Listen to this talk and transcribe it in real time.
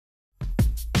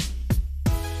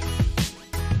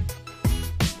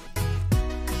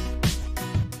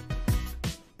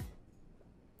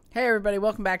Hey everybody,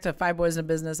 welcome back to Five Boys in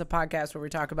Business, a podcast where we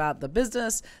talk about the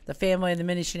business, the family, and the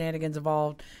many shenanigans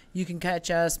involved. You can catch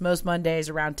us most Mondays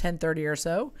around 10:30 or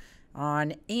so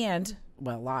on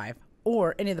live,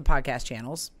 or any of the podcast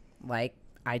channels like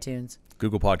iTunes,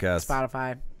 Google Podcasts,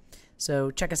 Spotify.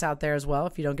 So check us out there as well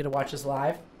if you don't get to watch us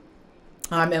live.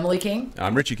 I'm Emily King.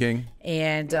 I'm Richie King.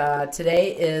 And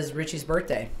today is Richie's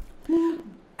birthday.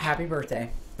 Happy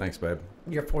birthday. Thanks, babe.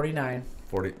 You're 49.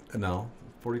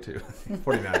 42.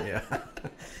 49, yeah.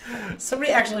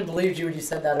 Somebody actually believed you when you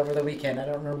said that over the weekend. I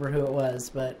don't remember who it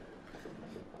was, but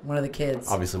one of the kids.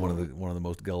 Obviously one of the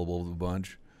most gullible of the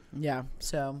bunch. Yeah.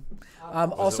 So,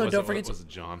 don't forget. Was it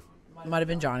John? Might have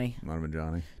been Johnny. Might have been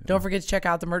Johnny. Yeah. Don't forget to check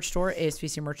out the merch store,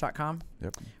 asvcmerch.com.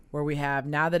 Yep. Where we have,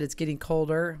 now that it's getting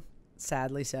colder,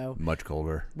 sadly so. Much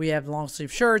colder. We have long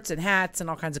sleeve shirts and hats and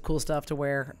all kinds of cool stuff to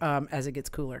wear as it gets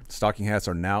cooler. Stocking hats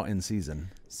are now in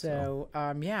season. So,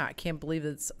 I can't believe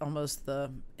it's almost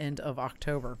the end of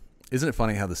October. Isn't it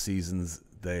funny how the seasons,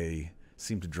 they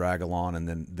seem to drag along and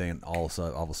then all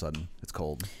of a sudden it's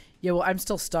cold? Yeah, well, I'm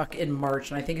still stuck in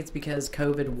March, and I think it's because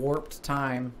COVID warped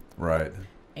time. Right.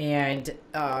 And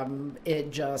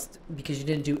it just, because you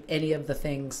didn't do any of the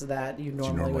things that you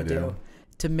normally would do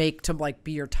to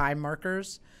be your time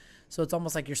markers. So it's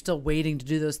almost like you're still waiting to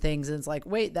do those things. And it's like,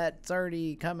 wait, that's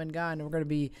already come and gone. And we're going to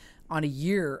be on a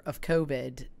year of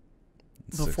COVID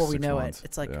before we know it.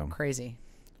 It's like crazy.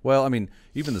 Well, I mean,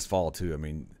 even this fall too. I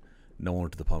mean, no one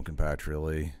went to the pumpkin patch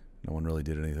really. No one really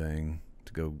did anything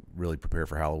to go really prepare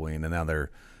for Halloween. And now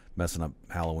they're messing up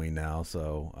Halloween now.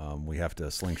 So we have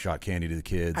to slingshot candy to the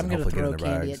kids. I'm going to throw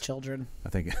candy at children. I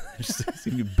think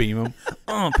you beam them.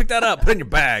 Oh, pick that up. Put it in your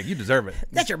bag. You deserve it.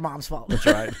 That's your mom's fault. That's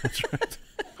right. That's right.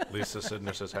 Lisa sitting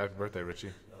there says, "Happy birthday, Richie."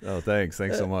 Oh, thanks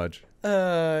so much.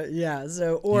 Yeah.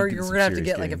 So, or you're gonna have to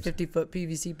get like a 50-foot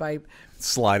PVC pipe,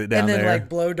 slide it down there, and then there, like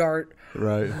blow dart.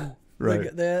 Right.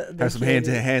 Have some hand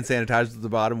sanitizer at the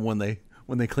bottom when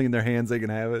they clean their hands. They can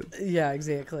have it. Yeah,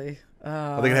 exactly. They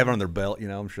can have it on their belt.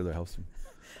 I'm sure they'll have some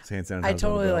hand sanitizer. I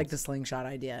totally like the slingshot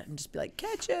idea, and just be like,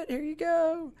 catch it, here you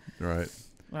go. Right.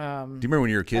 Do you remember when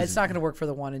you were kids? It's not going to work for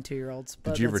the 1 and 2 year olds.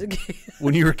 But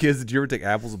when you were kids, did you ever take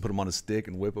apples and put them on a stick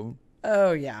and whip them?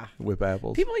 Oh yeah, whip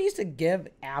apples. People used to give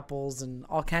apples and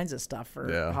all kinds of stuff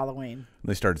for Halloween. And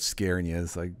they started scaring you.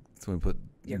 It's like someone put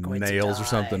nails or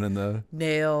something in the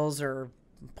nails or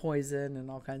poison and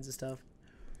all kinds of stuff.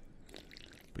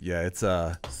 But yeah, it's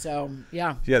the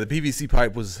PVC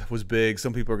pipe was big.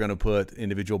 Some people are going to put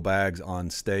individual bags on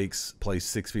stakes, placed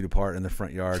 6 feet apart in the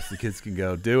front yard, so the kids can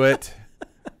go do it.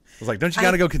 I was like, don't you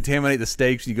got to go contaminate the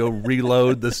steaks? You go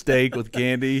reload the steak with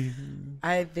candy.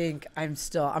 I think I'm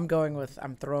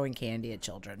throwing candy at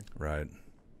children. Right. And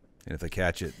if they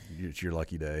catch it, it's your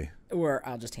lucky day. Or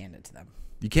I'll just hand it to them.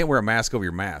 You can't wear a mask over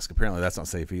your mask. Apparently that's not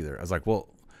safe either. I was like, well,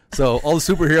 so all the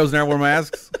superheroes now wear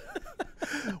masks?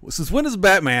 Since when does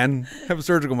Batman have a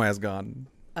surgical mask on?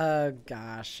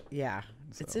 Gosh. Yeah.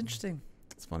 So, it's interesting.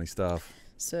 It's funny stuff.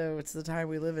 So it's the time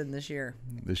we live in this year.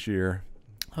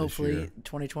 Hopefully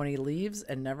 2020 leaves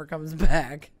and never comes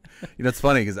back. It's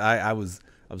funny because I was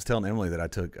telling Emily that I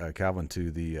took Calvin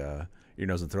to the ear,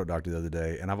 nose, and throat doctor the other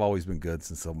day, and I've always been good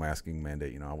since the masking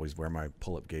mandate. I always wear my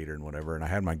pull-up gaiter and whatever, and I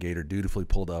had my gaiter dutifully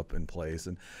pulled up in place,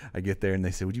 and I get there, and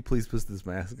they say, would you please put this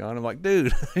mask on? I'm like,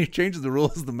 dude, you changing the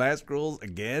rules, the mask rules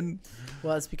again?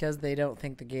 Well, it's because they don't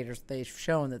think they've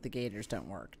shown that the gaiters don't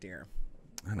work, dear.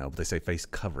 I know, but they say face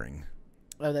covering.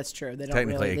 Oh, that's true. They don't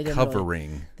technically really, a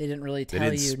covering. They didn't really tell you.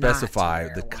 They didn't specify not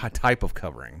to wear the type of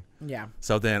covering. Yeah.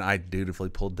 So then I dutifully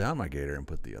pulled down my gaiter and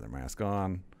put the other mask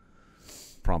on.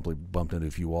 Promptly bumped into a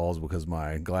few walls because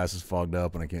my glasses fogged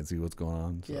up and I can't see what's going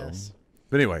on. So. Yes.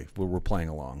 But anyway, we're playing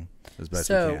along as best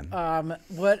we can. So,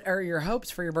 what are your hopes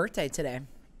for your birthday today?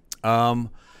 I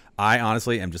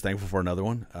honestly am just thankful for another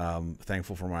one.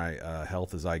 Thankful for my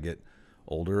health as I get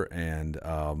older, and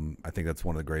I think that's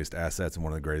one of the greatest assets and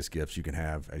one of the greatest gifts you can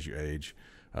have as you age.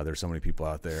 There's so many people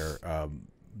out there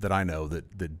that I know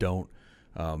that don't,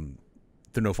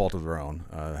 through no fault of their own,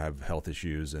 have health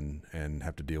issues and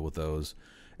have to deal with those.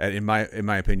 And in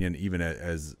my opinion, even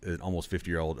as an almost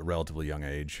 50-year-old, a relatively young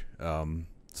age.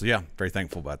 So yeah, very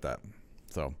thankful about that.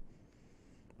 So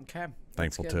okay,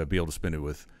 thankful to be able to spend it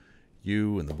with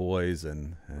you and the boys,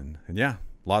 and yeah,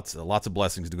 lots of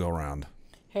blessings to go around.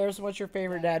 Harrison, what's your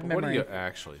favorite dad memory? What do you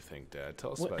actually think, Dad?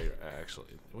 Tell us about your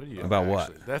actually. What do you about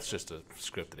actually, what? That's just a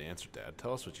scripted answer, Dad.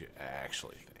 Tell us what you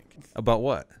actually think. About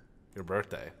what? Your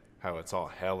birthday. How it's all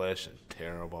hellish and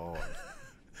terrible.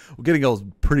 Well, getting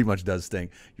old pretty much does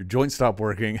stink. Your joints stop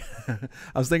working.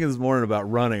 I was thinking this morning about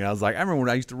running. I was like, I remember when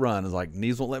I used to run. I was like,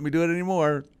 knees won't let me do it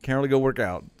anymore. Can't really go work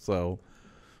out. So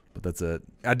But that's it.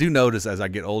 I do notice as I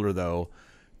get older, though,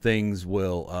 things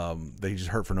will they just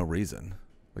hurt for no reason.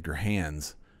 Like your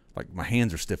hands. Like my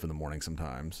hands are stiff in the morning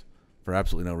sometimes for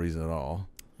absolutely no reason at all.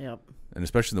 Yep. And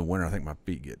especially in the winter, I think my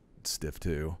feet get stiff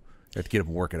too. You have to get up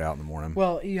and work it out in the morning.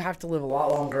 Well, you have to live a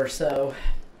lot longer, so.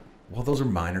 Well, those are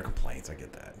minor complaints. I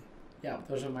get that. Yeah,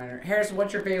 those are minor. Harrison,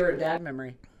 what's your favorite dad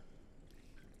memory?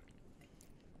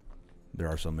 There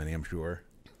are so many, I'm sure.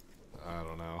 I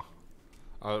don't know.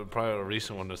 Probably a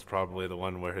recent one was probably the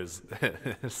one where his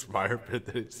fire pit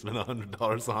that he spent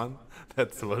 $100 on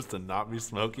that's supposed to not be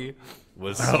smoky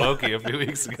was smoky a few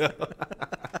weeks ago.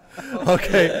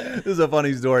 Okay, this is a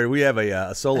funny story. We have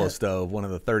a Solo stove, one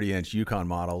of the 30-inch Yukon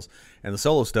models, and the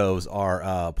Solo stoves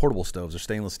are portable stoves. They're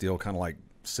stainless steel, kind of like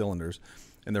cylinders,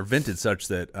 and they're vented such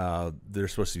that they're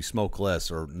supposed to be smokeless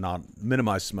or not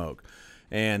minimize smoke.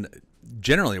 And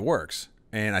generally it works.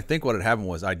 And I think what had happened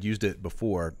was I'd used it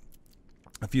before.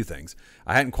 A few things.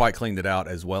 I hadn't quite cleaned it out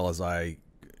as well as I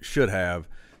should have,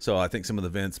 so I think some of the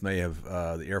vents may have,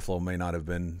 the airflow may not have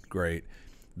been great.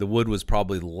 The wood was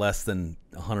probably less than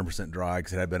 100% dry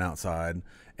because it had been outside.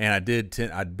 And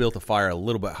I built a fire a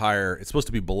little bit higher. It's supposed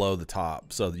to be below the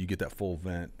top so that you get that full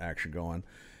vent action going.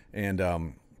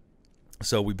 And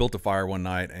so we built a fire one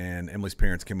night, and Emily's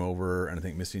parents came over, and I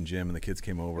think Missy and Jim and the kids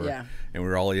came over. Yeah. And we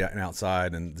were all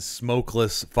outside, and the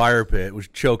smokeless fire pit was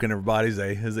choking everybody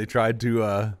as they tried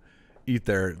to eat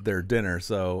their dinner.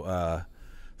 So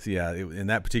yeah, in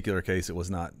that particular case, it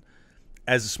was not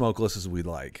as smokeless as we'd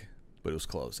like, but it was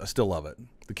close. I still love it.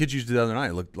 The kids used it the other night.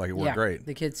 It looked like it worked great.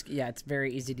 The kids, it's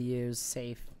very easy to use,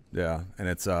 safe. Yeah, and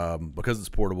it's because it's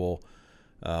portable,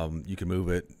 you can move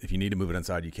it. If you need to move it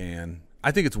inside, you can. I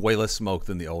think it's way less smoke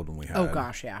than the old one we had. Oh,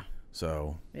 gosh, yeah.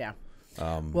 So. Yeah.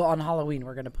 Well, on Halloween,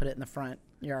 we're going to put it in the front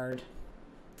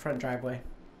driveway.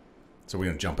 So we're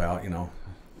going to jump out,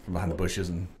 from behind the bushes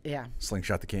and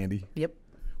slingshot the candy? Yep.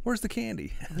 Where's the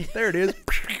candy? There it is.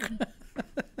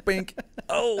 Bink.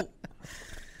 Oh.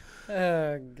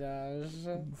 Oh, gosh.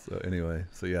 So anyway,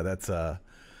 yeah, that's,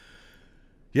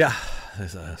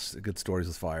 there's good stories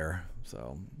with fire.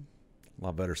 So. A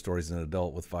lot better stories as an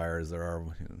adult with fire as there are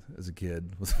as a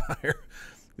kid with fire.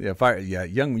 Yeah, fire. Yeah,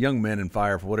 young men in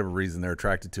fire, for whatever reason, they're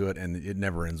attracted to it, and it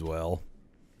never ends well.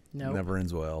 No, nope. Never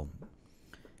ends well.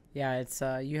 Yeah, it's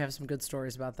you have some good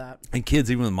stories about that. And kids,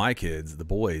 even with my kids, the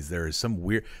boys, there's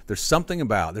something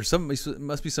about,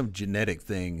 must be some genetic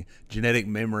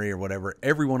memory or whatever.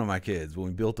 Every one of my kids, when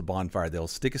we built the bonfire, they'll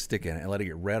stick a stick in it and let it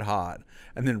get red hot,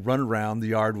 and then run around the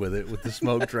yard with it with the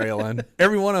smoke trailing.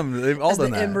 Every one of them, they've all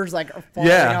done that. The embers are falling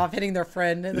off, hitting their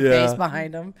friend in the face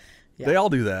behind them. Yeah. They all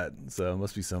do that. So it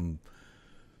must be some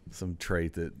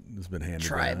trait that has been handed down.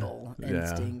 Tribal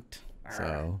instinct.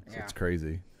 So it's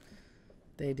crazy.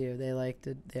 They do.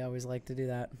 They always like to do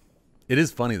that. It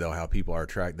is funny though how people are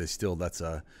attracted. That's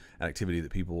an activity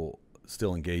that people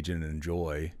still engage in and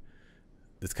enjoy.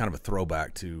 It's kind of a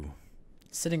throwback to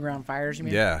sitting around fires. You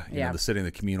mean? Yeah, you know, the sitting, the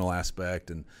communal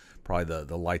aspect, and probably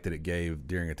the light that it gave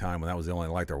during a time when that was the only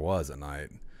light there was at night,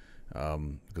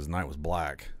 because the night was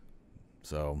black.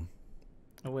 So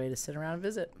a way to sit around and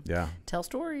visit. Yeah. Tell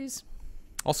stories.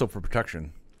 Also for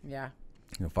protection. Yeah.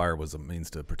 Fire was a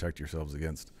means to protect yourselves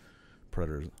against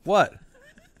predators. What?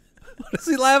 What is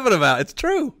he laughing about? It's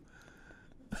true.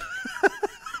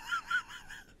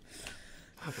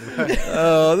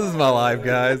 Oh, this is my life,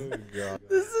 guys. Oh,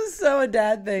 this is so a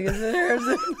dad thing, isn't it,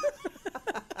 Harrison?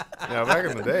 Yeah, back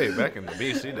in the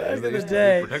BC days, they used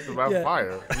to be protected by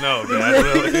fire. No, Dad,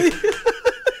 really.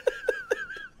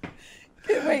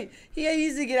 Wait, he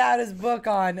used to get out his book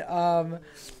on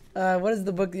what is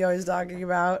the book you're always talking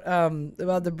about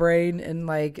the brain and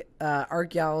like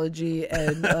archaeology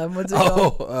and what's it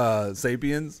called?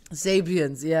 Sapiens.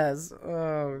 Sapiens, yes.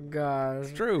 Oh gosh,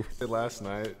 it's true. Last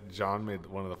night, John made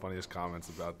one of the funniest comments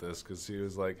about this because he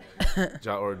was like,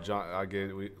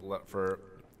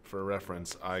 for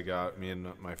reference, me and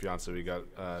my fiance, we got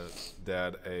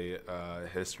Dad a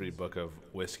history book of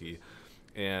whiskey.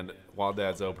 And while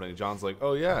Dad's opening, John's like,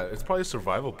 "Oh yeah, it's probably a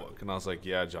survival book." And I was like,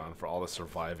 "Yeah, John, for all the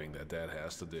surviving that Dad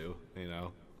has to do, you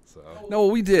know." So no,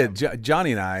 we did.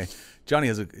 Johnny and I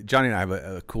have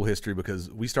a cool history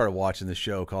because we started watching this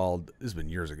show called, this has been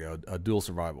years ago, Dual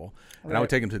Survival. And I would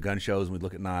take him to gun shows and we'd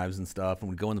look at knives and stuff, and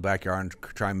we'd go in the backyard and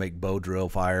try and make bow drill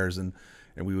fires, and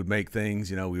we would make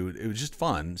things, it was just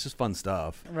fun. It's just fun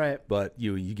stuff. Right. But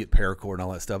you get paracord and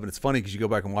all that stuff. And it's funny because you go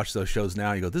back and watch those shows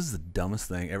now, you go, this is the dumbest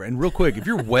thing ever. And real quick, if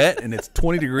you're wet and it's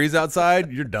 20 degrees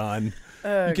outside, you're done.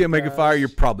 Oh, you can't make a fire, you're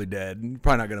probably dead. You're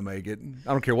probably not going to make it.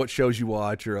 I don't care what shows you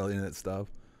watch or any of that stuff.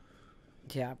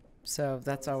 Yeah. So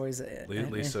that's always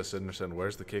Lisa Sinderson,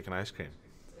 where's the cake and ice cream?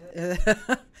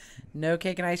 No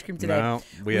cake and ice cream today. No,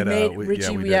 we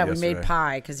made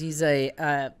pie because he's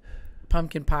a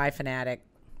pumpkin pie fanatic.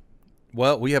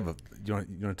 Well, we have you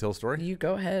want to tell a story? You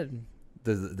go ahead.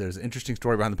 There's an interesting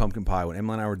story behind the pumpkin pie. When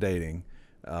Emily and I were dating,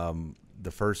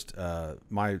 the first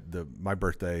my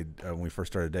birthday when we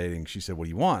first started dating, she said, "What do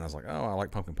you want?" I was like, "Oh, I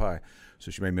like pumpkin pie." So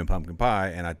she made me a pumpkin pie,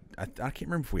 and I can't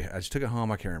remember if I just took it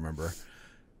home. I can't remember.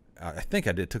 I think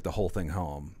I did. Took the whole thing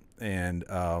home, and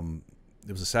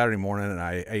it was a Saturday morning, and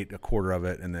I ate a quarter of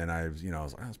it, and then I was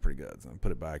like, "That's pretty good." So I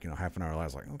put it back. Half an hour later, I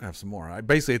was like, "I'm gonna have some more." I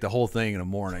basically ate the whole thing in the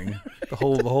morning, the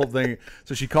whole thing.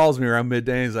 So she calls me around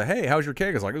midday and is like, "Hey, how's your cake?"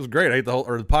 I was like, "It was great. I ate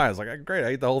the pie." I was like, "Great, I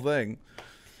ate the whole thing."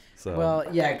 So well,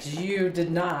 yeah, because you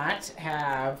did not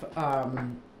have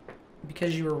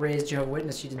because you were raised Jehovah's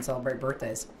Witness, you didn't celebrate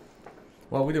birthdays.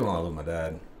 Well, we do want to live with my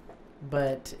dad.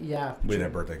 But yeah, we didn't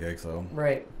have birthday cake, so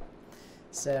right.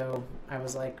 So I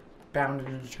was like bound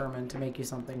and determined to make you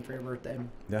something for your birthday.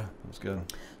 Yeah, it was good.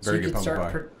 So you could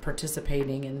start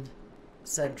participating in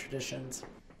said traditions.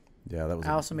 Yeah, that was.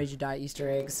 I also made you dye Easter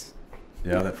eggs.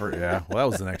 Yeah, Well, that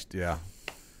was the next. Yeah,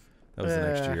 that was the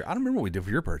next year. I don't remember what we did for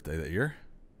your birthday that year.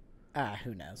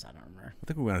 Who knows? I don't remember. I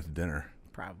think we went out to dinner.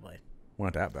 Probably.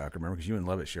 Went out to Outback, remember? Because you and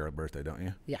Levitt share a birthday, don't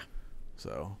you? Yeah.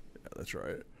 So, yeah, that's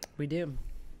right. We do.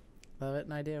 Levitt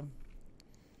and I do.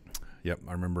 Yep,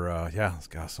 I remember.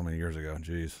 Gosh, so many years ago.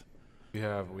 Jeez. We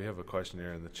have a question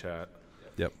here in the chat.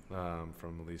 Yep.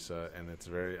 From Lisa, and it's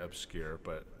very obscure,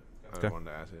 but okay. I wanted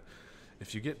to ask it.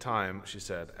 If you get time, she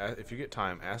said, if you get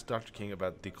time, ask Dr. King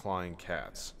about declawing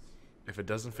cats. If it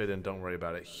doesn't fit in, don't worry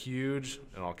about it. Huge,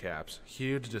 in all caps,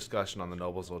 huge discussion on the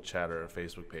Noblesville Chatter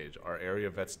Facebook page. Are area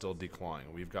vets still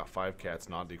declawing? We've got 5 cats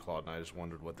not declawed, and I just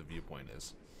wondered what the viewpoint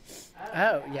is.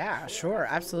 Oh, yeah, sure,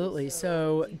 absolutely.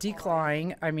 So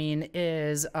declawing,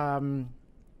 is I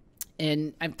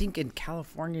think in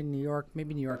California, New York,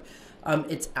 maybe New York,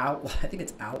 it's I think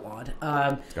it's outlawed.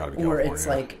 It's gotta be or California. it's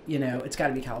like, it's got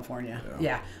to be California.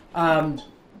 Yeah.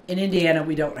 In Indiana,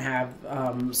 we don't have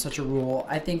such a rule.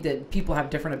 I think that people have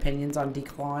different opinions on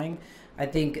declawing. I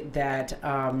think that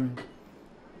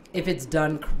if it's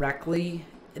done correctly,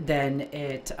 then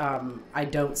I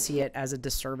don't see it as a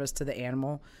disservice to the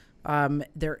animal.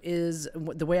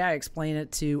 The way I explain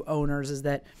it to owners is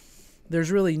that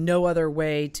there's really no other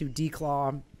way to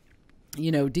declaw.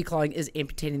 Declawing is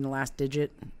amputating the last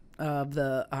digit of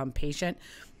the patient.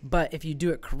 But if you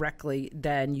do it correctly,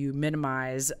 then you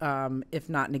minimize, if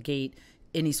not negate,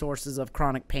 any sources of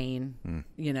chronic pain,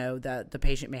 that the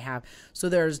patient may have. So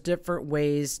there's different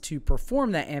ways to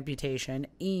perform that amputation.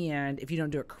 And if you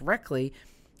don't do it correctly,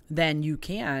 then you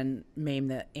can maim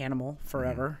the animal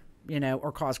forever,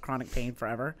 or cause chronic pain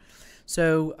forever.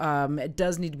 So it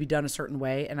does need to be done a certain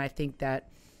way. And I think that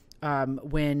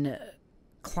when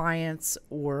clients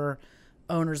or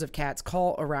owners of cats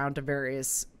call around to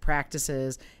various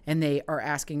practices and they are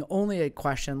asking only a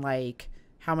question like,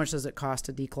 how much does it cost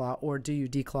to declaw, or do you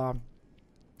declaw?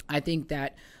 I think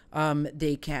that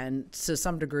they can, to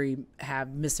some degree,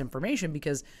 have misinformation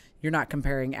because you're not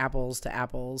comparing apples to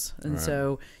apples. And right.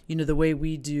 So, the way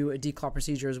we do a declaw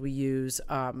procedure is we use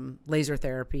laser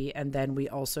therapy, and then we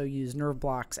also use nerve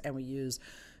blocks, and we use,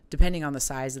 depending on the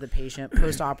size of the patient,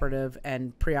 post-operative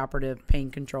and preoperative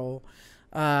pain control.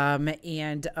 I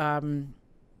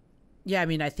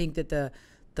think that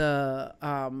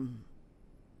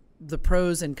the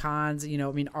pros and cons,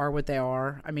 are what they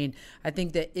are. I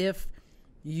think that if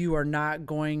you are not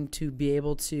going to be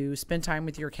able to spend time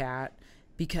with your cat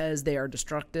because they are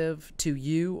destructive to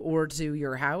you or to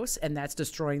your house, and that's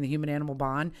destroying the human-animal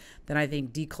bond, then I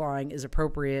think declawing is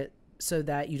appropriate so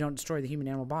that you don't destroy the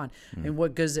human-animal bond. And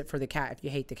what good is it for the cat if you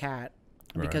hate the cat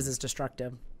because it's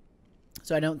destructive?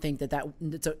 So I don't think that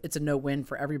it's a no-win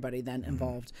for everybody then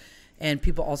involved. And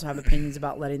people also have opinions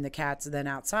about letting the cats then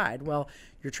outside. Well,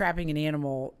 you're trapping an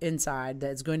animal inside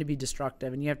that's going to be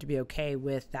destructive, and you have to be okay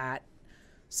with that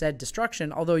said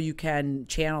destruction, although you can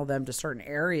channel them to certain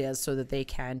areas so that they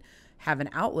can have an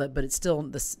outlet, but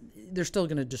they're still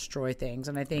going to destroy things.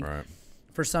 And I think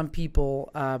for some people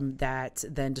that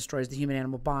then destroys the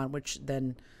human-animal bond, which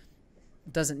then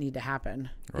doesn't need to happen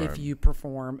if you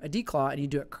perform a declaw and you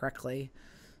do it correctly.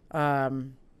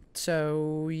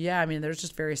 So yeah, there's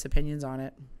just various opinions on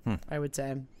it. I would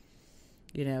say,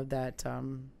 that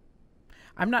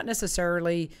I'm not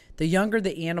necessarily, the younger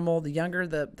the animal, the younger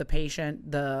the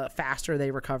patient, the faster they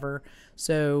recover.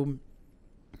 So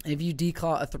if you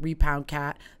declaw a 3-pound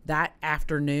cat that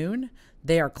afternoon,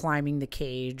 they are climbing the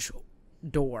cage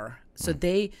door. So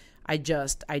I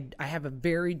have a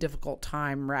very difficult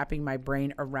time wrapping my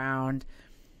brain around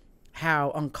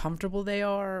how uncomfortable they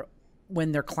are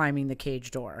when they're climbing the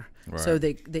cage door. Right. So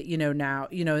they now,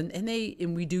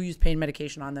 and we do use pain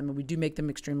medication on them, and we do make them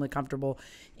extremely comfortable.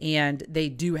 And they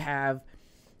do have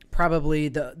probably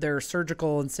their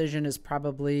surgical incision is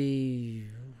probably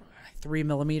 3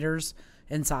 millimeters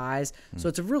in size. So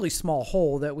it's a really small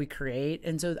hole that we create.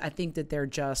 And so I think that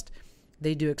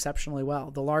they do exceptionally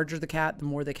well. The larger the cat, the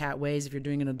more the cat weighs. If you're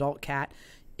doing an adult cat,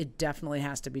 it definitely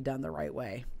has to be done the right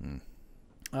way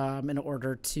in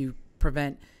order to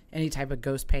prevent any type of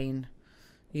ghost pain,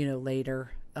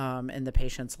 later in the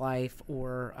patient's life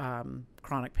or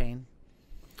chronic pain.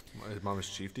 Is Mama's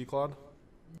Chief declawed?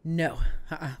 No.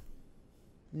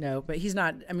 No, but he's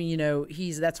not. I mean,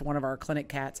 that's one of our clinic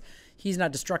cats. He's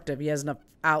not destructive. He has enough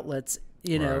outlets,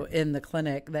 in the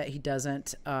clinic that he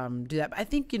doesn't do that. But I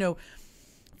think,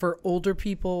 for older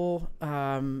people,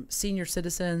 senior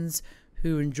citizens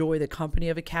who enjoy the company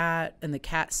of a cat and the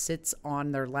cat sits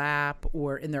on their lap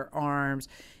or in their arms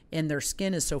and their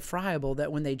skin is so friable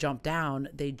that when they jump down,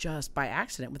 they just by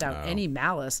accident, without any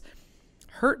malice,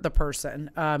 hurt the person.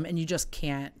 And you just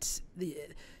can't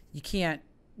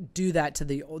do that to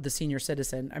the senior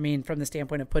citizen. I mean, from the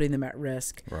standpoint of putting them at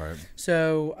risk. Right.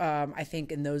 So I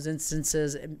think in those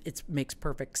instances, it makes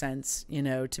perfect sense,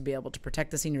 to be able to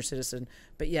protect the senior citizen,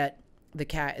 but yet the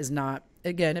cat is not,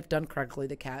 again, if done correctly,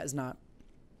 the cat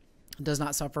does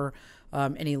not suffer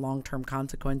any long-term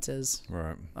consequences.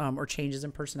 Right. Or changes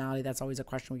in personality. That's always a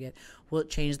question we get. Will it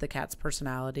change the cat's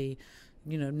personality?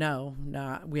 No,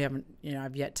 we haven't,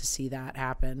 I've yet to see that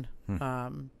happen.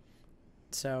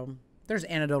 So there's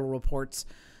anecdotal reports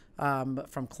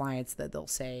from clients that they'll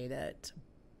say that,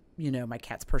 my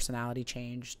cat's personality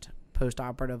changed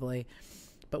post-operatively,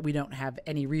 but we don't have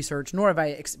any research, nor have I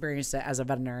experienced it as a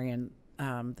veterinarian,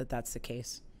 that that's the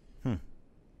case.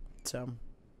 So,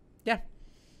 yeah.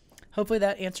 Hopefully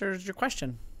that answers your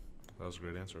question. That was a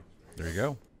great answer. There you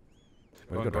go.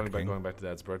 Going back to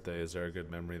Dad's birthday, is there a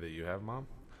good memory that you have, Mom?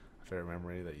 A favorite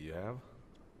memory that you have?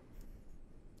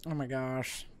 Oh my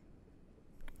gosh.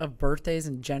 Of birthdays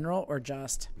in general, or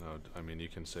just? No, I mean, you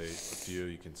can say a few.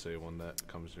 You can say one that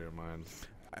comes to your mind.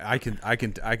 I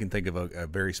can think of a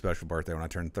very special birthday when I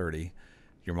turned 30.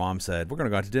 Your mom said, we're going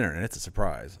to go out to dinner, and it's a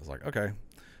surprise. I was like, okay.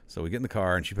 So we get in the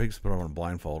car, and she picks us up on a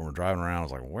blindfold, and we're driving around. I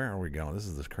was like, where are we going? This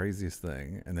is the craziest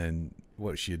thing. And then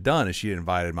what she had done is she had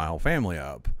invited my whole family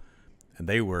up. And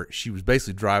she was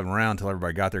basically driving around until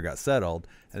everybody got there, got settled,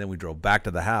 and then we drove back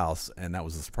to the house, and that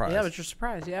was the surprise. Yeah, that was your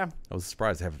surprise, yeah. I was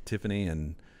surprised to have Tiffany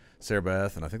and Sarah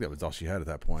Beth, and I think that was all she had at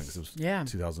that point because it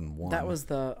was 2001. That was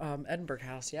the Edinburgh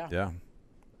house, yeah. Yeah.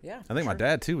 Yeah. I think my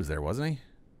dad, too, was there, wasn't he?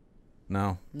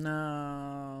 No,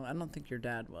 I don't think your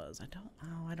dad was.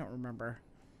 I don't remember.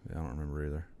 Yeah, I don't remember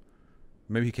either.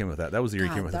 Maybe he came with that. That was the year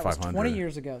he came with the 500. That was 20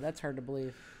 years ago. That's hard to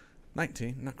believe.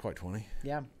 19, not quite 20.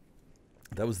 Yeah.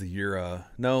 That was the year.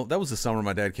 No, that was the summer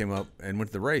my dad came up and went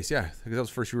to the race. Yeah, because that was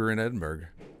the first year we were in Edinburgh.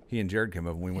 He and Jared came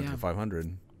up and we went to the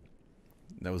 500.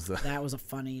 That was a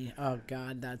funny. Oh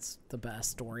God, that's the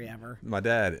best story ever. My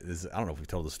dad is. I don't know if we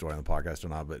told the story on the podcast or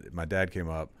not, but my dad came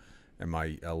up, and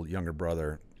my younger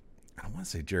brother. I want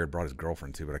to say Jared brought his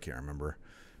girlfriend too, but I can't remember.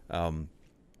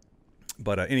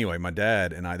 But anyway, my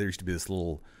dad and I. There used to be this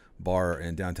little bar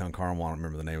in downtown Carmel. I don't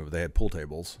remember the name of it. They had pool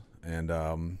tables, and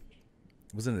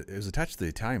it was attached to the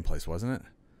Italian place, wasn't it?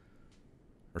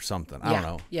 Or something. I don't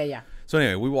know. Yeah. So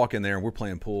anyway, we walk in there and we're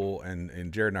playing pool,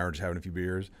 and Jared and I are just having a few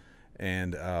beers.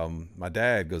 And my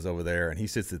dad goes over there and he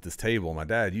sits at this table. My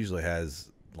dad usually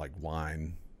has like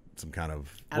wine, some kind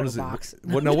of out of a box.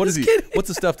 What is he? Kidding. What's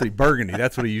the stuff that burgundy?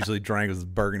 That's what he usually drank, was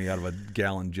burgundy out of a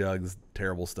gallon jug. This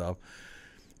terrible stuff.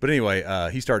 But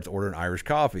anyway, he starts ordering Irish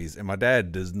coffees, and my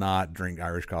dad does not drink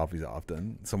Irish coffees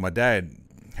often. So my dad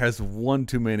has one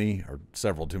too many or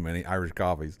several too many Irish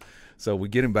coffees. So we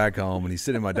get him back home, and he's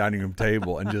sitting at my dining room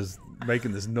table and just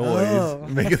making this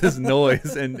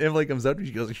noise. And Emily comes up to me,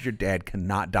 she goes, "Your dad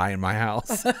cannot die in my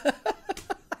house."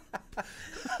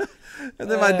 And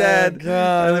then my dad,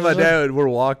 we're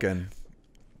walking.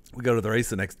 We go to the race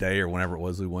the next day or whenever it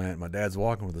was we went. My dad's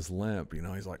walking with this limp,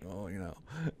 He's like,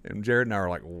 And Jared and I were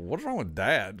like, "What's wrong with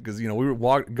Dad?" Because we were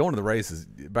going to the races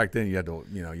back then. You had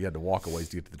to walk a ways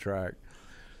to get to the track.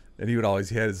 And he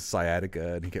had his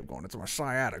sciatica, and he kept going, "It's my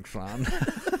sciatic, son."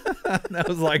 That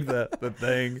was like the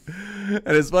thing.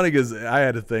 And it's funny because I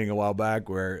had a thing a while back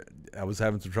where I was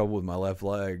having some trouble with my left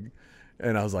leg,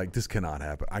 and I was like, "This cannot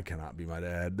happen. I cannot be my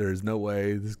dad. There is no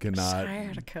way this cannot."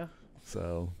 Sciatica.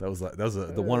 So that was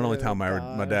the one and only time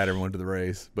my dad ever went to the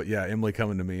race. But yeah, Emily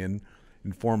coming to me and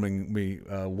informing me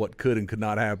what could and could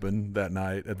not happen that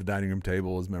night at the dining room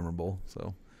table was memorable.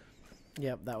 So.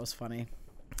 Yep, that was funny.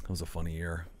 It was a funny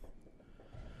year.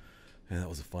 And that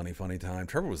was a funny time.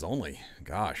 Trevor was only,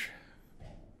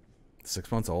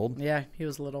 6 months old. Yeah, he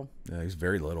was little. Yeah, he was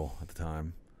very little at the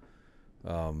time.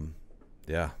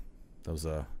 Yeah, that was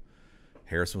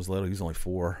Harrison was little. He was only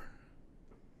 4.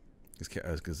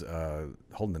 Because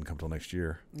Holden didn't come till next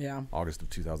year. Yeah, August of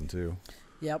 2002.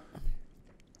 Yep.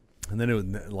 And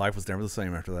then life was never the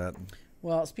same after that.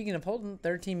 Well, speaking of Holden,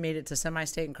 their team made it to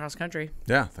semi-state and cross country.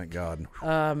 Yeah, thank God.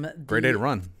 Great day to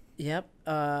run. Yep.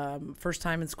 First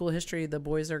time in school history, the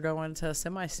boys are going to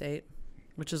semi-state,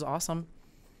 which is awesome.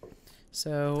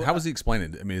 So how was he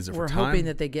explaining it? I mean, is it for time? We're hoping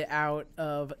that they get out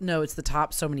of. No, it's the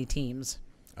top so many teams.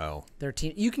 Oh. Their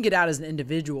team. You can get out as an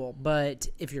individual, but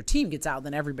if your team gets out,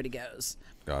 then everybody goes.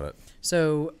 Got it.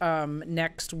 So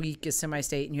next week is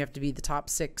semi-state, and you have to be the top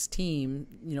 6 team.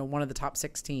 One of the top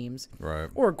 6 teams. Right.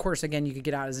 Or of course, again, you could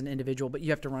get out as an individual, but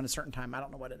you have to run a certain time. I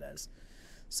don't know what it is.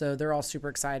 So they're all super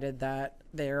excited that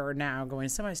they're now going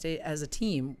semi-state as a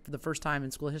team for the first time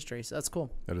in school history. So that's cool.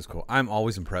 That is cool. I'm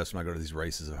always impressed when I go to these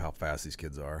races of how fast these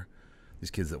kids are. These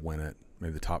kids that win it,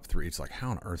 maybe the top 3. It's like,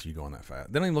 how on earth are you going that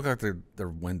fast? They don't even look like they're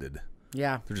winded.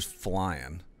 Yeah. They're just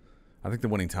flying. I think the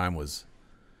winning time was,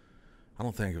 I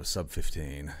don't think it was sub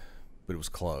 15, but it was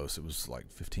close. It was like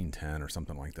 15:10 or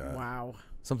something like that. Wow.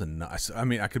 Something nuts. I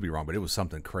mean, I could be wrong, but it was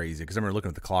something crazy. Because I remember looking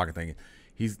at the clock and thinking,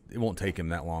 it won't take him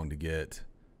that long to get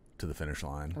to the finish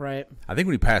line. Right. I think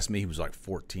when he passed me, he was like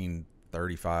 14:35,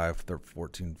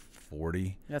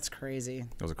 14:40. That's crazy.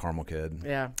 That was a Carmel kid.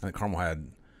 Yeah. I think Carmel had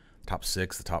top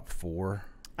 6, the top 4.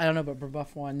 I don't know, but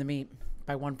Brebeuf won the meet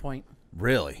by 1 point.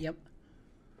 Really? Yep.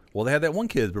 Well, they had that one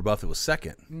kid, Brebeuf, that was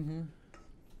second. Mm-hmm.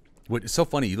 It's so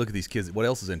funny. You look at these kids. What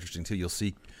else is interesting, too? You'll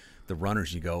see the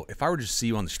runners. You go, if I were to see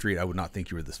you on the street, I would not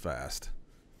think you were this fast.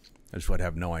 I just would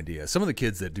have no idea. Some of the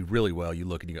kids that do really well, you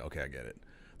look and you go, okay, I get it.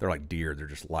 They're like deer. They're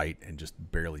just light and just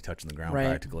barely touching the ground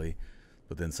practically.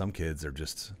 But then some kids are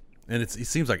just, and it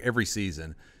seems like every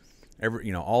season,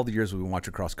 all the years we've been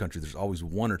watching cross country, there's always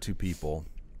 1 or 2 people.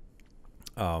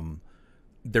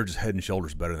 They're just head and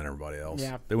shoulders better than everybody else.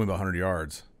 Yeah. They win about 100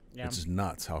 yards. Yeah. Which is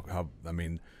nuts. How I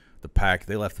mean, the pack,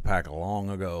 they left the pack long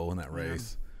ago in that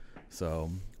race. Yeah.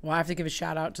 So. Well, I have to give a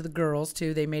shout out to the girls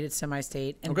too. They made it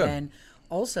semi-state, and then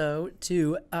also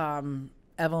to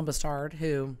Evelyn Bastard,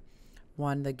 who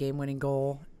won the game-winning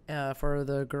goal for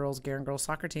the Guerin girls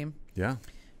soccer team. Yeah.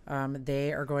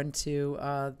 They are going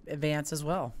to advance as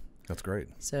well. That's great.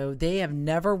 So they have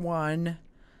never won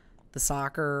the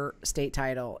soccer state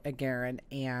title at Guerin,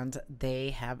 and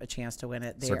they have a chance to win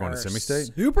it. They are going to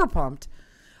semi-state? Super pumped.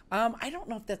 I don't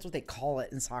know if that's what they call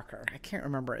it in soccer. I can't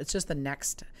remember. It's just the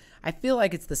next. I feel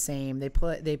like it's the same.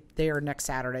 They are next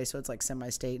Saturday, so it's like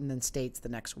semi-state, and then state's the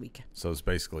next week. So it's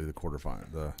basically the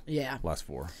quarterfinal, the last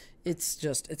 4. It's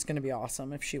going to be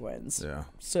awesome if she wins. Yeah.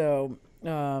 So,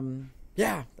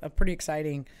 a pretty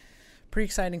exciting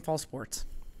fall sports.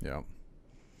 Yeah.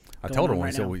 I told her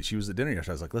when she was at dinner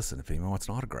yesterday, I was like, listen, if anyone wants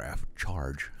an autograph,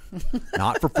 charge.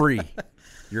 Not for free.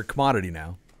 You're a commodity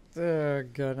now. Oh,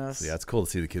 goodness. So, yeah, it's cool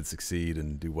to see the kids succeed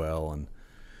and do well and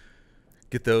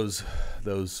get those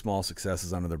small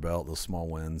successes under their belt, those small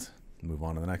wins, and move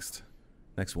on to the next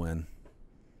win.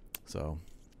 So.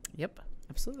 Yep,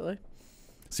 absolutely.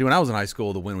 See, when I was in high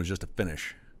school, the win was just a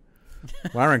finish.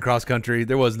 When I ran cross country,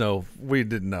 we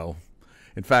didn't know.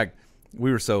 In fact,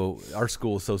 our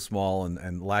school was so small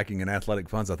and lacking in athletic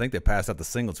funds, I think they passed out the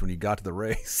singlets when you got to the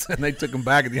race, and they took them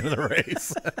back at the end of the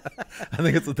race. I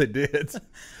think that's what they did.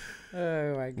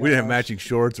 Oh, my God. We didn't have matching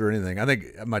shorts or anything. I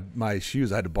think my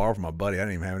shoes I had to borrow from my buddy. I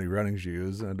didn't even have any running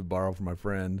shoes. I had to borrow from my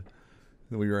friend.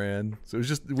 And we ran. So it was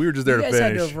just we were just there to finish. You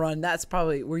guys had to have run. That's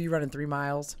probably, were you running 3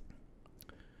 miles?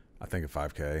 I think a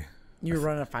 5K. You were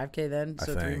running a 5K then?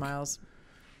 So 3 miles?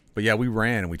 But yeah, we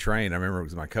ran and we trained. I remember it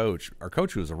was my coach. Our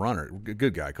coach was a runner,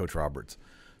 good guy, Coach Roberts.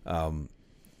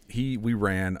 We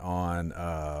ran on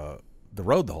the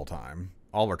road the whole time.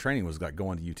 All of our training was like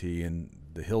going to UT and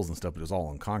the hills and stuff, but it was all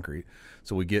on concrete.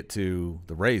 So we get to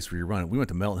the race where you're running. We went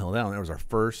to Melton Hill Down. That was our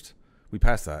first. We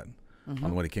passed that on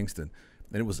the way to Kingston.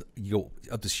 And it was, you go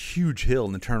up this huge hill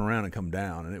and then turn around and come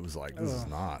down. And it was like, this is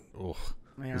not,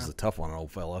 Yeah. This is a tough one,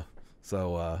 old fella.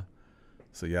 So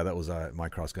yeah, that was my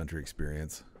cross country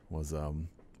experience.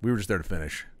 We were just there to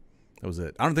finish. That was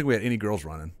it. I don't think we had any girls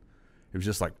running. It was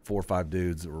just like 4 or 5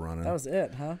 dudes that were running. That was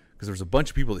it, huh? Because there was a bunch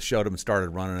of people that showed up and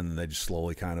started running, and then they just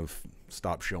slowly kind of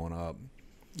stopped showing up.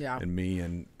 Yeah. And me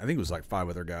and I think it was like 5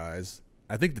 other guys.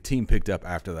 I think the team picked up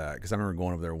after that because I remember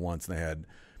going over there once and they had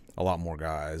a lot more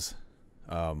guys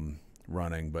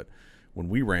running. But when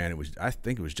we ran, I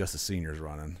think it was just the seniors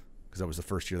running because that was the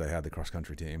first year they had the cross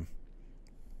country team.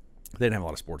 They didn't have a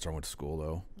lot of sports where I went to school,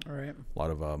 though. All right. A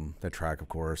lot of they had track, of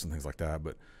course, and things like that.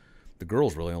 But The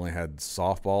girls really only had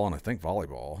softball and I think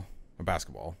volleyball and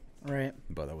basketball. Right.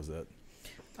 But that was it.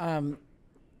 What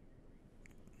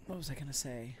was I going to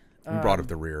say? We brought up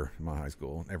the rear in my high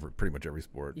school. Pretty much every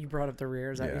sport. You brought up the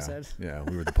rear, is that what you said? Yeah,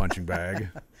 we were the punching bag.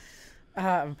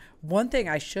 One thing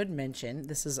I should mention,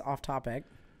 this is off topic,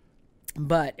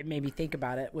 but it made me think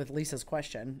about it with Lisa's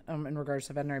question in regards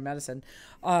to veterinary medicine.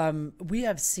 We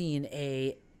have seen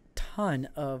a ton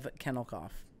of kennel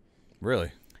cough.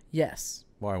 Really? Yes.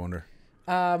 Why, I wonder?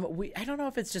 I don't know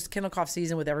if it's just kennel cough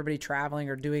season with everybody traveling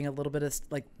or doing a little bit of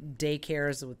like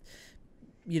daycares with,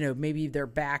 maybe they're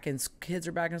back and kids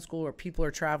are back in school or people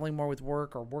are traveling more with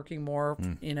work or working more,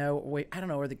 I don't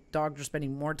know, or the dogs are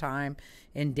spending more time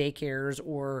in daycares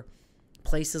or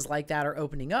places like that are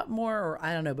opening up more, or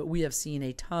I don't know, but we have seen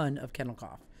a ton of kennel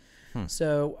cough.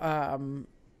 So,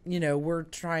 we're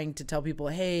trying to tell people,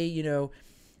 hey,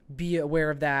 be aware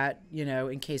of that,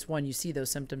 in case one, you see those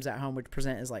symptoms at home, which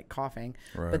present as like coughing,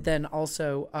 but then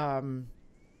also,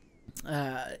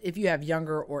 if you have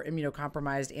younger or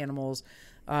immunocompromised animals,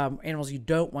 animals you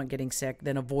don't want getting sick,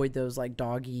 then avoid those like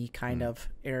doggy kind of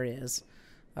areas.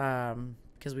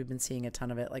 Because we've been seeing a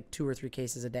ton of it, like 2 or 3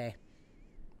 cases a day.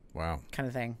 Wow. Kind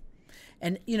of thing.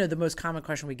 And, the most common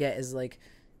question we get is like,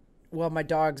 well, my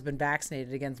dog's been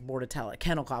vaccinated against Bordetella,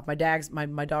 kennel cough. My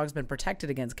dog's been protected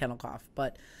against kennel cough,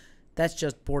 but that's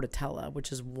just Bordetella,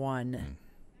 which is one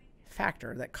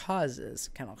factor that causes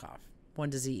kennel cough. One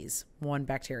disease, one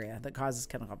bacteria that causes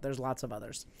kennel cough. There's lots of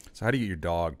others. So how do you get your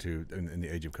dog to, in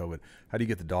the age of COVID, how do you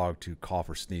get the dog to cough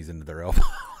or sneeze into their elbow?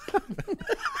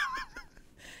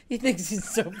 He thinks he's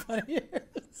so funny.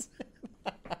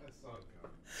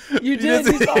 You did.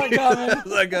 You saw it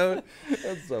coming.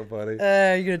 That's so funny. You're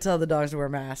going to tell the dogs to wear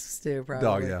masks too, probably.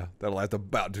 Dog, yeah. That'll last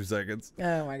about 2 seconds.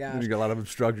 Oh, my gosh. You got a lot of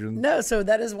obstruction. No, so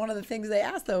that is one of the things they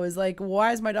ask, though, is like,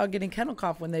 why is my dog getting kennel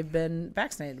cough when they've been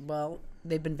vaccinated? Well,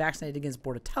 they've been vaccinated against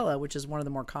Bordetella, which is one of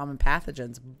the more common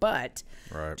pathogens. But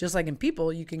just like in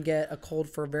people, you can get a cold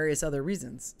for various other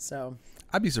reasons. So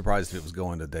I'd be surprised if it was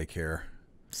going to daycare.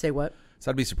 Say what?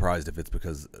 So I'd be surprised if it's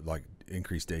because like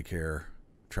increased daycare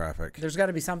traffic. There's got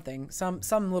to be something, some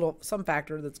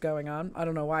factor that's going on. I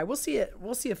don't know why. We'll see it.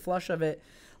 We'll see a flush of it,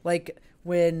 like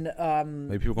when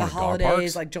maybe people going the to holidays, dog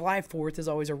parks? Like July 4th is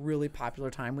always a really popular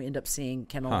time. We end up seeing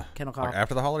kennel cough. Like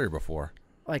after the holiday or before?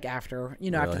 Like after,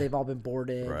 after they've all been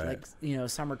boarded, like,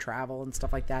 summer travel and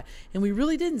stuff like that. And we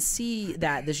really didn't see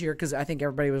that this year because I think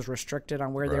everybody was restricted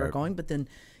on where they were going. But then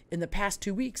in the past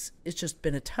 2 weeks, it's just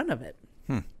been a ton of it.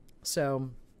 So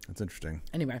that's interesting.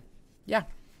 Anyway, yeah.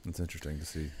 It's interesting to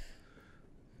see.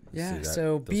 Yeah,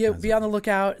 so be on the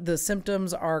lookout. The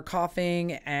symptoms are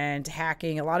coughing and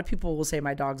hacking. A lot of people will say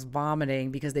my dog's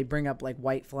vomiting because they bring up like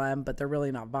white phlegm, but they're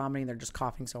really not vomiting. They're just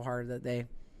coughing so hard that they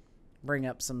bring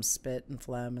up some spit and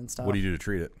phlegm and stuff. What do you do to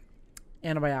treat it?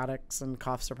 Antibiotics and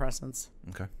cough suppressants.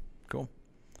 Okay, cool.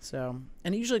 So,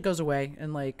 and it usually goes away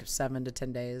in like 7 to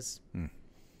 10 days.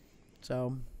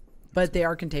 So, but they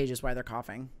are contagious while they're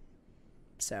coughing.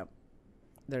 So,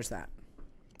 there's that.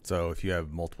 So if you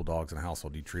have multiple dogs in a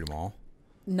household, do you treat them all?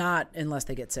 Not unless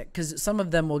they get sick, because some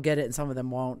of them will get it and some of them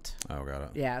won't. Oh, got it.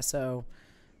 Yeah. So,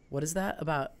 what is that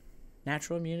about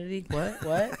natural immunity? What?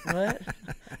 Does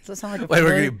that sound like a? Wait,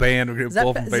 we're getting banned. We're getting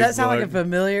pulled from Facebook. Does that sound like a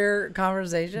familiar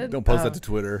conversation? Don't post that to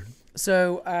Twitter.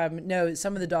 So, no,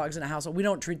 some of the dogs in a household, we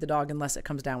don't treat the dog unless it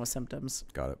comes down with symptoms.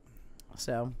 Got it.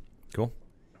 So. Cool.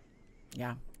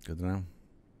 Yeah. Good to know.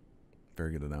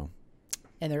 Very good to know.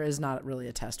 And there is not really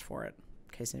a test for it.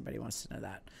 In case anybody wants to know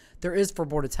that. There is for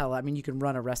Bordetella. I mean, you can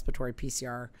run a respiratory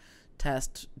PCR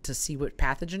test to see what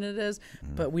pathogen it is,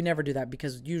 but we never do that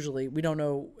because usually we don't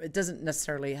know. It doesn't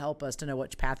necessarily help us to know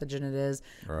which pathogen it is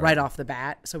right off the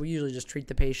bat. So we usually just treat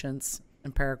the patients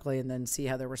empirically and then see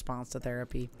how their response to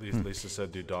therapy. Lisa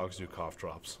said, "Do dogs do cough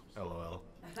drops?" LOL.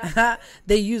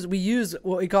 We use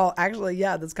what we call, actually,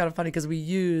 yeah, that's kind of funny because we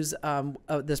use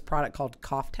this product called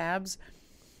cough tabs,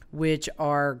 which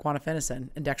are guanafenicin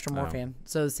and dextromorphan.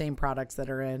 So the same products that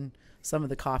are in some of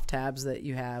the cough tabs that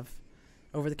you have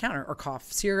over the counter, or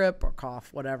cough syrup or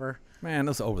cough whatever. Man,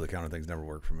 those over the counter things never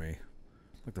work for me.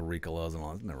 Like the Ricolas and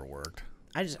all that never worked.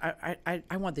 I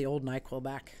want the old NyQuil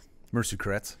back. Remember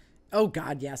Sucrets? Oh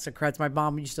God, yeah, Sucrets. My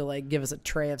mom used to like give us a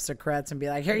tray of Sucrets and be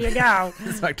like, "Here you go."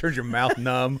 It's like turns your mouth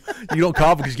numb. You don't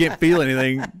cough because you can't feel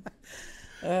anything.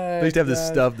 They used to have this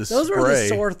stuff, this Those spray. were the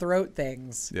sore throat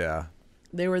things. Yeah.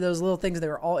 They were those little things. They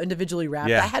were all individually wrapped.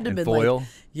 Yeah, I had to have been foil. Like,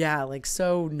 yeah, like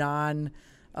so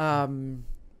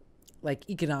like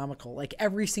economical. Like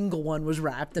every single one was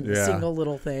wrapped in a single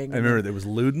little thing. I remember there was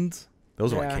Ludens.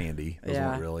 Those were like candy. Those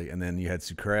Yeah. weren't really. And then you had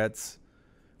Sucrets,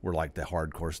 were like the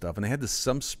hardcore stuff, and they had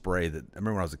some spray that I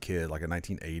remember when I was a kid, like a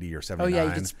 1980 or 79. Oh yeah,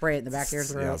 you could spray it in the back of your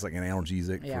throat. Yeah, it was like an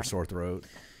analgesic for sore throat.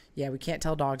 Yeah, we can't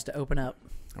tell dogs to open up.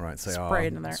 All right, say spray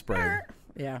it in there. Spray.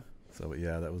 Yeah. So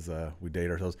yeah, that was we date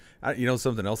ourselves. You know,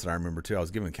 something else that I remember too. I was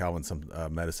giving Calvin some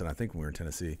medicine. I think when we were in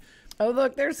Tennessee. Oh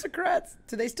look, there's secrets.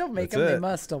 Do they still make them? They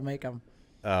must still make them.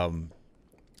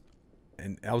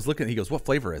 And I was looking. He goes, "What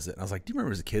flavor is it?" And I was like, "Do you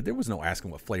remember as a kid? There was no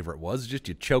asking what flavor it was. It's just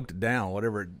you choked it down,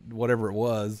 whatever it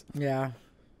was." Yeah.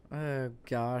 Oh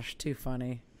gosh, too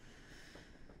funny.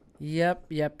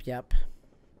 Yep.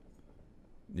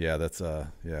 Yeah, that's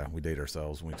we date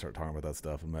ourselves when we start talking about that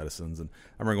stuff and medicines. And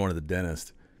I remember going to the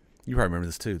dentist. You probably remember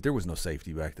this too. There was no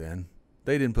safety back then.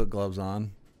 They didn't put gloves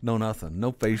on. No nothing.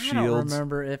 No face shields. I don't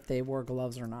remember if they wore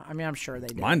gloves or not. I mean, I'm sure they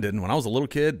did. Mine didn't. When I was a little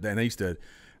kid, and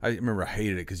I remember I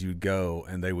hated it because you would go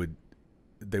and they would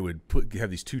have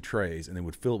these 2 trays and they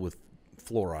would fill it with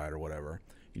fluoride or whatever.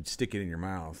 You'd stick it in your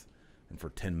mouth and for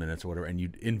 10 minutes or whatever, and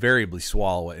you'd invariably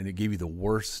swallow it, and it gave you the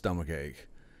worst stomach ache.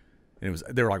 And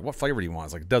they were like, "What flavor do you want?"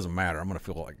 It's like, "It doesn't matter. I'm gonna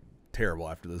feel like terrible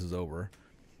after this is over."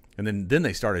 And then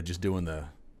they started just doing the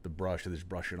brush. They just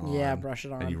brush it on. Yeah, brush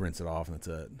it on. And you rinse it off, and that's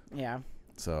it. Yeah.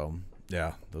 So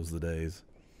yeah, those are the days.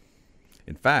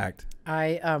 In fact,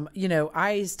 I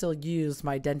still use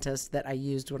my dentist that I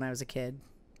used when I was a kid.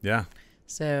 Yeah.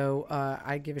 So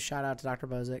I give a shout out to Dr.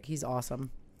 Bozick. He's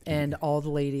awesome. And all the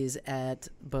ladies at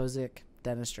Bozick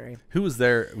Dentistry. Who was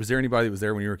there? Was there anybody that was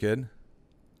there when you were a kid?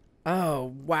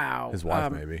 Oh, wow. His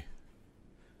wife, maybe.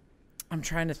 I'm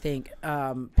trying to think.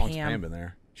 Pam been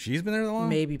there? She's been there that long?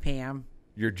 Maybe Pam.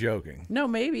 You're joking. No,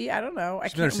 maybe. I don't know.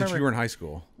 She's been there since you were in high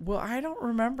school. Well, I don't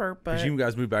remember, but... Because you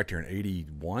guys moved back here in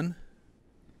 81?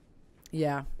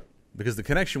 Yeah. Because the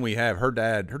connection we have, your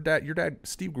dad,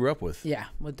 Steve grew up with. Yeah,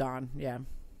 with Don, yeah.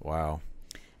 Wow.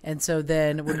 And so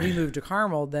then when we moved to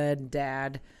Carmel, then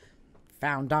Dad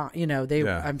found Don.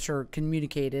 I'm sure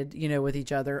communicated, with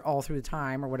each other all through the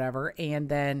time or whatever. And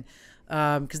then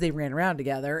because they ran around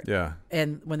together. Yeah.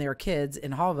 And when they were kids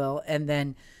in Hallville. And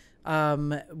then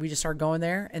we just started going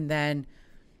there. And then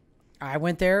I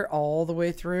went there all the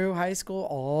way through high school,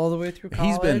 all the way through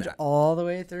college, all the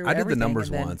way through I did the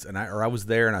numbers once, and I was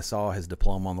there and I saw his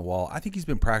diploma on the wall. I think he's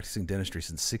been practicing dentistry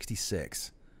since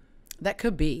 '66. That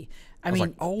could be. I was mean,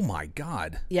 like, oh my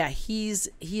God. Yeah, he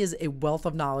is a wealth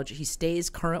of knowledge. He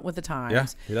stays current with the times. Yeah,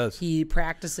 he does. He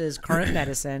practices current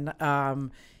medicine.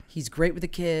 He's great with the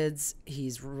kids.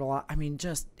 He's not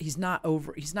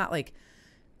like,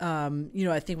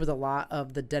 I think with a lot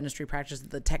of the dentistry practice,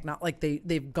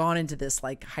 they've gone into this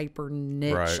like hyper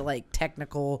niche, like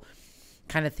technical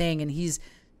kind of thing. And he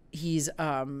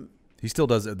still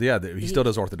does it. Yeah, he still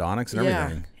does orthodontics and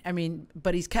everything. I mean,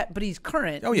 but he's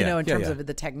current, in terms of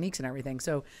the techniques and everything.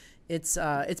 So it's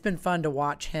been fun to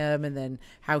watch him, and then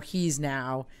how he's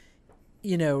now,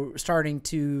 starting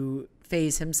to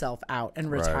phase himself out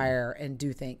and retire and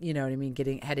do things,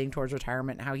 heading towards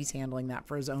retirement, and how he's handling that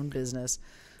for his own business.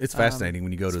 It's fascinating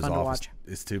when you go to his office.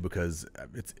 It's too, because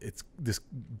it's this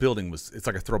building it's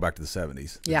like a throwback to the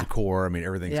 70s. The decor,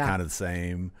 everything's kind of the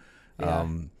same. Yeah.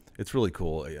 It's really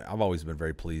cool. I've always been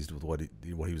very pleased with what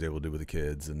he was able to do with the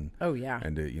kids, and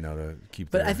to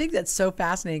keep. But I think that's so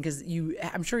fascinating because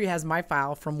I'm sure he has my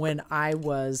file from when I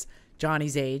was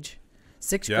Johnny's age,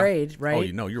 6th grade,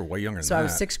 right? Oh, you're way younger than that. So I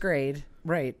was 6th grade,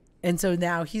 right? And so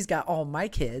now he's got all my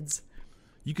kids.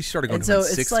 You could start going to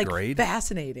 6th grade. It's like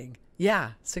fascinating.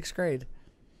 Yeah, 6th grade.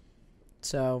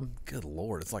 So. Good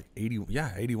Lord, it's like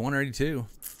 81 or 82.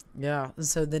 Yeah, and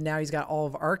so then now he's got all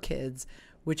of our kids,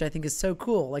 which I think is so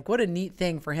cool. Like, what a neat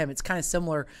thing for him. It's kind of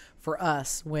similar for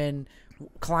us when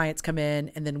clients come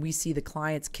in and then we see the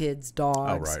clients' kids'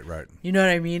 dogs. Oh, right. You know what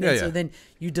I mean? And so then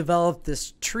you develop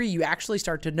this tree. You actually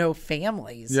start to know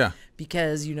families. Yeah.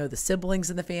 Because you know the siblings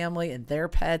in the family and their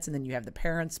pets, and then you have the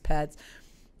parents' pets.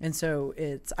 And so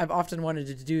I've often wanted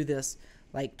to do this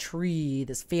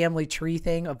this family tree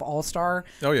thing of All-Star.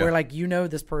 Oh, yeah. Where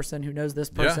this person who knows this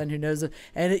person who knows it.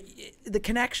 And the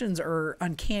connections are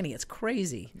uncanny. It's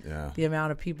crazy. Yeah. The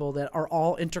amount of people that are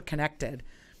all interconnected.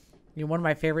 One of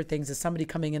my favorite things is somebody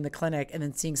coming in the clinic and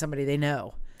then seeing somebody they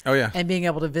know. Oh, yeah. And being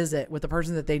able to visit with the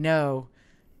person that they know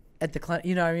at the clinic.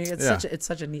 It's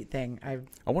such a neat thing. I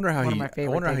wonder how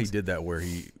he did that, where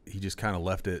he just kind of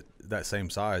left it that same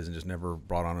size and just never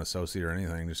brought on an associate or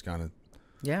anything. Just kind of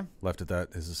left it that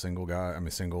as a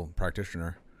single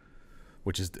practitioner,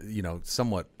 which is,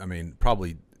 somewhat,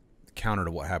 probably counter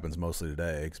to what happens mostly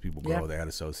today, because people grow, they add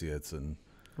associates and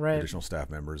additional staff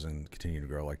members and continue to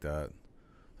grow like that.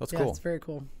 That's cool. It's very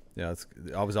cool. Yeah,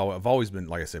 I've always been,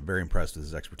 like I said, very impressed with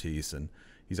his expertise, and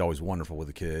he's always wonderful with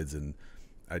the kids, and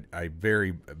I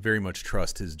very, very much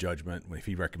trust his judgment. If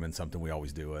he recommends something, we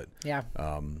always do it. Yeah.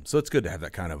 So it's good to have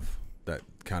that kind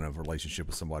of relationship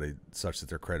with somebody such that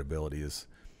their credibility is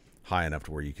high enough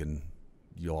to where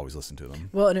you'll always listen to them.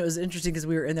 Well, and it was interesting because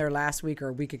we were in there last week or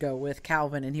a week ago with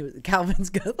Calvin, and Calvin's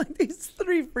got like these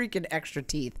 3 freaking extra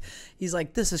teeth. He's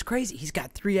like, this is crazy. He's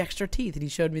got 3 extra teeth, and he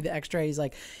showed me the X-ray. He's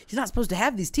like, he's not supposed to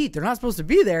have these teeth. They're not supposed to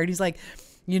be there. And he's like,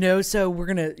 so we're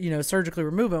going to, surgically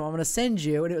remove them. I'm going to send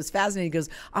you. And it was fascinating. He goes,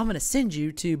 I'm going to send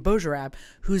you to Bojarab,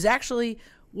 who's actually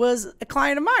was a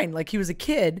client of mine. Like, he was a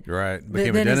kid. Right.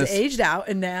 Became a dentist. He's aged out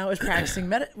and now is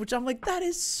practicing which I'm like, that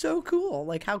is so cool.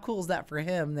 Like, how cool is that for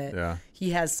him that he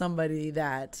has somebody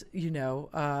that,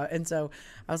 and so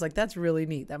I was like, that's really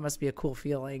neat. That must be a cool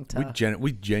feeling.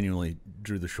 We genuinely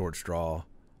drew the short straw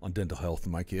on dental health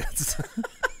in my kids.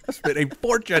 I spent a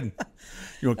fortune.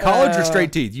 You want college or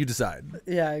straight teeth? You decide.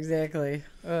 Yeah, exactly.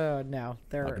 No,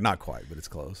 they're not quite, but it's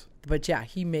close. But yeah,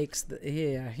 he makes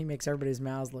everybody's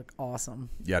mouths look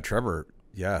awesome. Yeah, Trevor.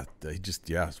 Yeah,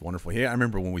 it's wonderful. Yeah, I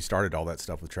remember when we started all that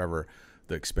stuff with Trevor,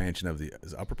 the expansion of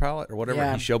his upper palate or whatever.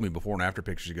 Yeah. He showed me before and after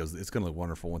pictures. He goes, "It's going to look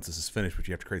wonderful once this is finished, but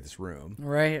you have to create this room."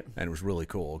 Right. And it was really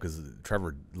cool because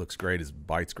Trevor looks great. His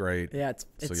bite's great. Yeah,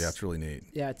 it's really neat.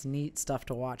 Yeah, it's neat stuff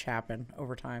to watch happen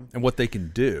over time. And what they can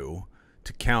do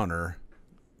to counter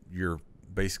your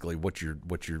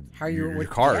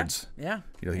cards. Yeah.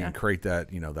 You can create that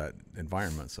that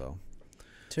environment. So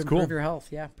to improve your health.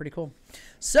 Yeah, pretty cool.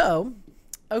 So.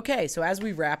 Okay, so as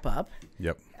we wrap up,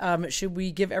 should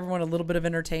we give everyone a little bit of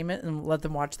entertainment and let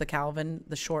them watch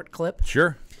the short clip?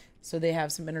 Sure. So they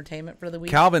have some entertainment for the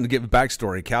week. Calvin, to give a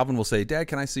backstory, Calvin will say, "Dad,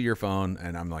 can I see your phone?"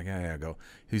 And I'm like, "Yeah, go."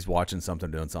 He's watching something,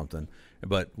 doing something.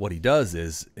 But what he does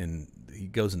is, he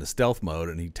goes into stealth mode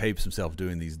and he tapes himself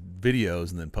doing these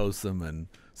videos and then posts them. And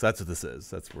so that's what this is.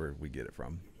 That's where we get it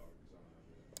from.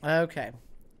 Okay.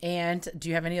 And do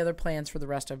you have any other plans for the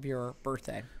rest of your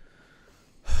birthday?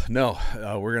 No,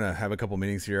 we're going to have a couple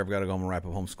meetings here. I've got to go home and wrap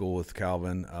up homeschool with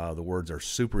Calvin. The words are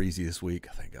super easy this week,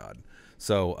 thank God.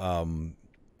 So,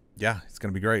 it's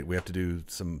going to be great. We have to do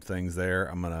some things there.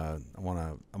 I'm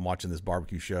watching this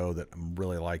barbecue show that I'm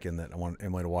really liking that I want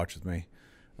Emily to watch with me.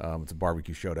 It's a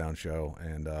barbecue showdown show,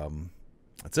 and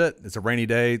that's it. It's a rainy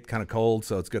day, kind of cold,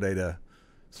 so it's a good day to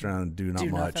sit around and do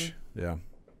much. Nothing. Yeah.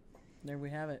 There we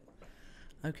have it.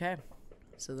 Okay,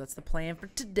 so that's the plan for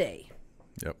today.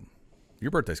 Yep. Your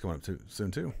birthday's coming up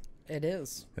soon, too. It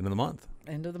is. End of the month.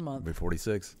 End of the month. I'll be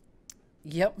 46.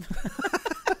 Yep.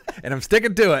 And I'm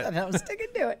sticking to it. And I'm sticking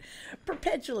to it.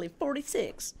 Perpetually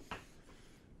 46.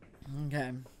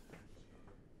 Okay.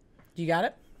 You got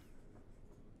it?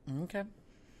 Okay.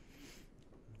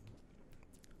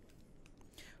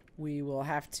 We will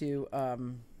have to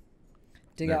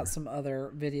dig out some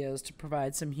other videos to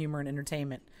provide some humor and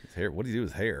entertainment. His hair. What do you do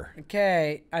with his hair?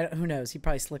 Okay. Who knows? He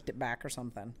probably slicked it back or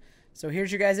something. So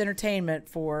here's your guys' entertainment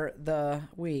for the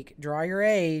week. Draw your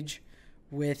age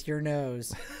with your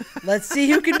nose. Let's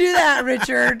see who can do that,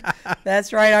 Richard.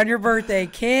 That's right, on your birthday.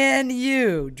 Can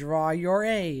you draw your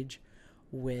age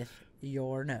with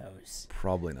your nose?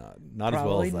 Probably not.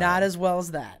 Probably not as well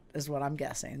as that, is what I'm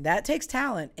guessing. That takes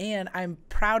talent, and I'm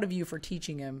proud of you for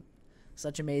teaching him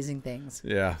such amazing things.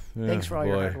 Yeah. Thanks for all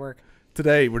your hard work.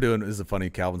 Today this is a funny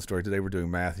Calvin story. Today we're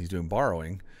doing math. He's doing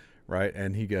borrowing, right?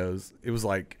 And he goes, it was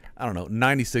like,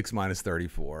 96 minus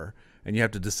 34. And you have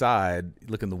to decide,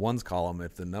 look in the ones column,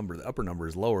 if the upper number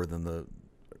is lower than the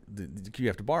you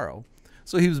have to borrow.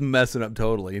 So he was messing up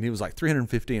totally. And he was like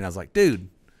 315. I was like, dude,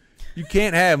 you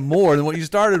can't have more than what you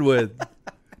started with.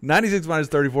 96 minus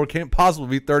 34 can't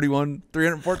possibly be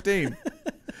 314.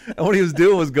 And what he was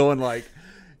doing was going like,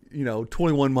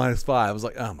 21 minus 5. I was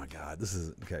like, oh my God, this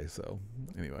is okay. So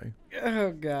anyway.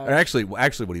 Oh God. Actually,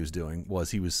 what he was doing was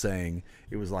he was saying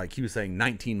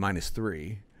 19 minus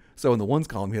 3. So in the ones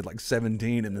column, he had like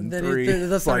 17 and then 3.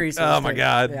 The 3. Like, oh my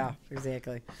God. Yeah,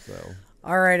 exactly. So.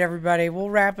 All right, everybody. We'll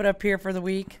wrap it up here for the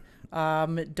week.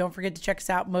 Don't forget to check us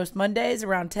out most Mondays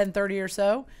around 10:30 or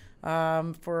so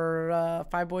for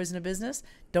 5 Boys in a Business.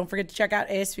 Don't forget to check out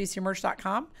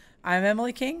asvcmerch.com. I'm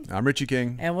Emily King. I'm Richie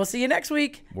King. And we'll see you next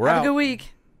week. We're Have out. a good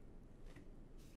week.